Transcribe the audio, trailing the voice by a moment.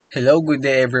Hello, good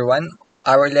day everyone.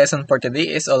 Our lesson for today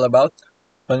is all about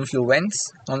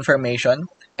confluence,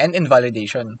 confirmation, and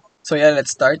invalidation. So yeah,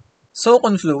 let's start. So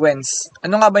confluence.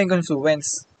 Ano nga ba yung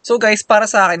confluence? So guys, para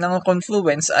sa akin, ang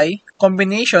confluence ay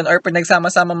combination or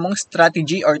pinagsama-sama mong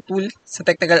strategy or tool sa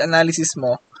technical analysis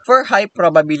mo for high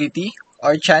probability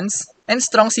or chance and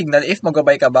strong signal if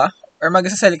magabay ka ba or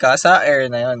magsasell ka sa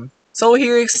area na yon. So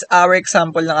here is our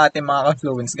example ng ating mga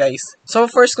confluence guys. So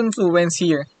first confluence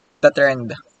here, the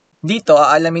trend. Dito,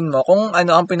 aalamin mo kung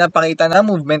ano ang pinapakita na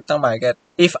movement ng market.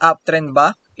 If uptrend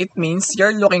ba, it means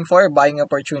you're looking for buying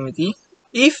opportunity.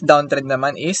 If downtrend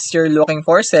naman is you're looking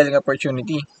for selling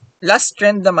opportunity. Last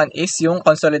trend naman is yung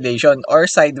consolidation or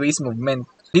sideways movement.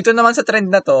 Dito naman sa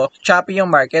trend na to, choppy yung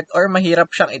market or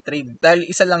mahirap siyang i-trade dahil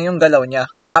isa lang yung galaw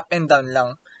niya. Up and down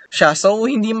lang siya. So,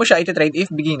 hindi mo siya i-trade if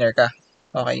beginner ka.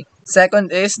 Okay. Second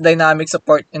is dynamic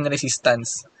support and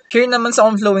resistance. Here naman sa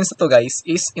confluence na to guys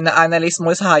is ina-analyze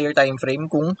mo sa higher time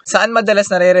frame kung saan madalas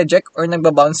nare-reject or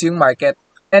nagbabounce yung market.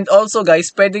 And also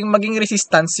guys, pwedeng maging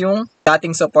resistance yung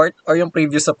dating support or yung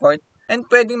previous support. And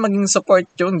pwedeng maging support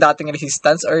yung dating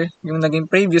resistance or yung naging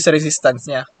previous resistance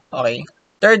niya. Okay.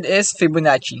 Third is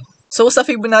Fibonacci. So sa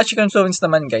Fibonacci confluence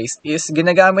naman guys is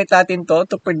ginagamit natin to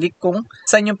predict kung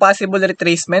saan yung possible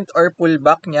retracement or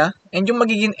pullback niya and yung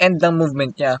magiging end ng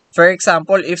movement niya. For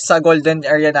example, if sa golden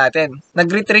area natin,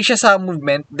 nag-retrace siya sa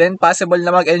movement, then possible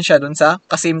na mag-end siya dun sa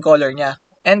ka-same color niya.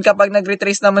 And kapag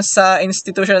nag-retrace naman sa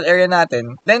institutional area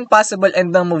natin, then possible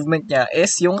end ng movement niya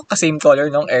is yung ka-same color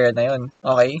ng area na yun.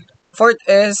 Okay? Fourth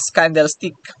is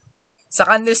candlestick. Sa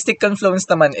candlestick confluence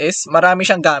naman is marami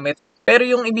siyang gamit. Pero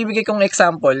yung ibibigay kong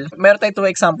example, meron tayo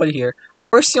 2 example here.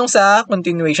 First yung sa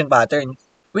continuation pattern,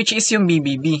 which is yung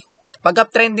BBB. Pag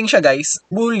uptrending siya guys,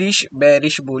 bullish,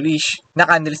 bearish, bullish na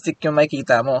candlestick yung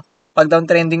makikita mo. Pag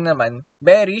downtrending naman,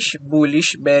 bearish,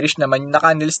 bullish, bearish naman yung na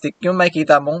candlestick yung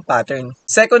makikita mong pattern.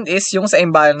 Second is yung sa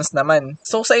imbalance naman.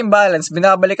 So sa imbalance,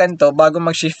 binabalikan to bago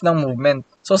mag-shift ng movement.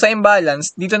 So sa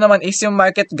imbalance, dito naman is yung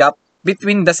market gap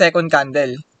between the second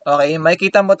candle. Okay,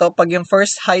 makikita mo to pag yung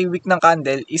first high wick ng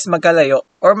candle is magkalayo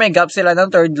or may gap sila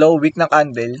ng third low wick ng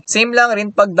candle. Same lang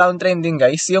rin pag downtrending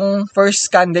guys, yung first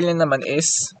candle niya naman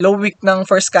is low wick ng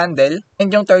first candle and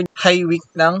yung third high wick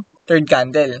ng third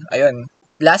candle. Ayun.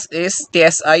 Last is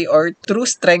TSI or True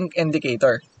Strength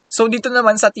Indicator. So dito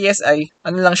naman sa TSI,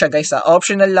 ano lang siya guys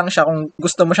optional lang siya kung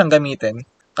gusto mo siyang gamitin.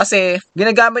 Kasi,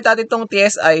 ginagamit natin itong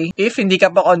TSI if hindi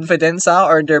ka pa confident sa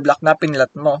order block na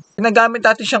pinilat mo. Ginagamit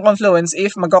natin siyang confluence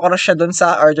if magkakross siya dun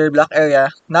sa order block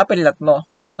area na pinilat mo.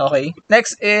 Okay?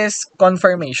 Next is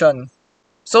confirmation.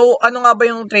 So, ano nga ba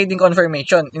yung trading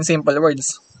confirmation in simple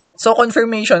words? So,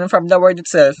 confirmation from the word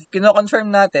itself,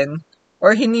 kino-confirm natin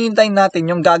or hinihintay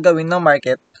natin yung gagawin ng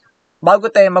market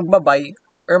bago tayo magbabay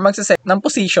or magsaset ng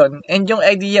position and yung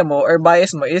idea mo or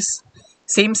bias mo is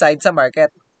same side sa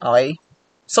market. Okay?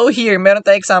 So here, meron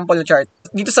tayong example chart.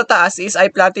 Dito sa taas is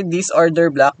I plotted this order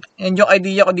block and yung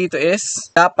idea ko dito is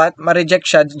dapat ma-reject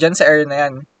siya dyan sa area na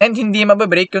yan. And hindi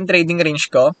mababreak yung trading range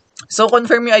ko. So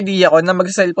confirm yung idea ko na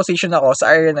mag-sell position ako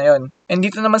sa area na yon. And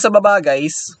dito naman sa baba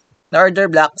guys, na order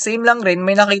block, same lang rin,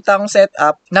 may nakita akong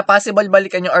setup na possible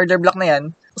balikan yung order block na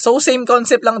yan. So, same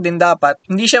concept lang din dapat.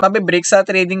 Hindi siya mabibreak sa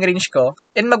trading range ko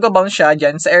and magbabounce siya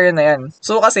dyan sa area na yan.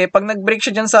 So, kasi pag nag-break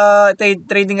siya dyan sa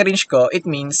trading range ko, it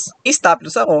means stop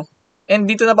loss ako. And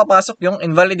dito na papasok yung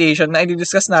invalidation na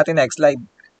i-discuss natin next slide.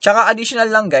 Tsaka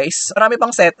additional lang guys, marami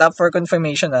pang setup for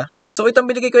confirmation So, itong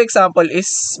binigay ko example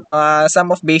is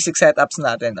some of basic setups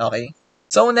natin. Okay.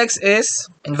 So, next is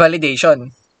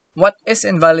invalidation. What is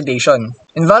invalidation?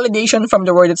 Invalidation from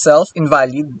the word itself,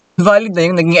 invalid. Invalid na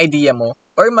yung naging idea mo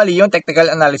or mali yung technical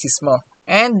analysis mo.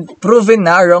 And proven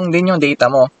na wrong din yung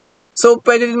data mo. So,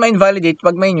 pwede din ma-invalidate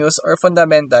pag may news or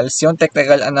fundamentals yung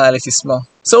technical analysis mo.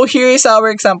 So, here is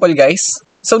our example guys.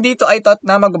 So, dito I thought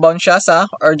na mag-bounce siya sa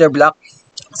order block.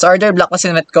 Sa order block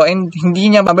kasi net ko and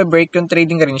hindi niya mabibreak yung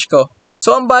trading range ko.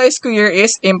 So, ang bias ko here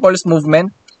is impulse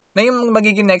movement na yung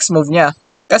magiging next move niya.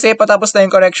 Kasi patapos na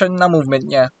yung correction na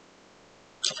movement niya.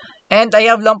 And I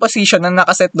have long position na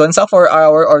nakaset doon sa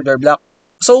 4-hour order block.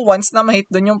 So once na ma-hit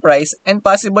doon yung price and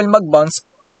possible mag-bounce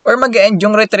or mag-end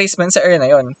yung retracement sa area na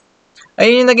yon.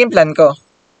 Ayun yung naging plan ko.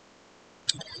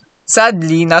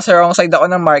 Sadly, nasa wrong side ako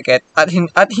ng market at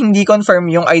hindi confirm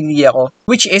yung idea ko,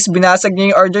 which is binasag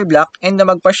niya yung order block and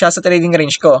namagpa siya sa trading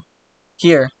range ko.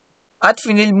 Here. At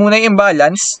finil muna yung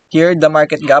imbalance. Here, the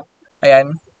market gap.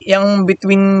 Ayan. Yung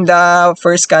between the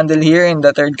first candle here and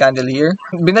the third candle here.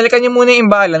 Binalikan niyo muna yung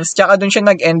imbalance, tsaka dun siya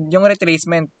nag-end yung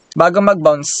retracement bago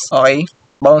mag-bounce. Okay?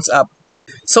 Bounce up.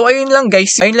 So, ayun lang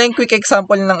guys. Ayun lang yung quick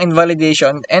example ng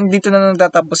invalidation and dito na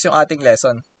nagtatapos yung ating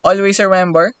lesson. Always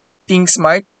remember, think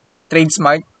smart, Trade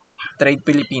Smart, Trade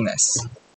Pilipinas.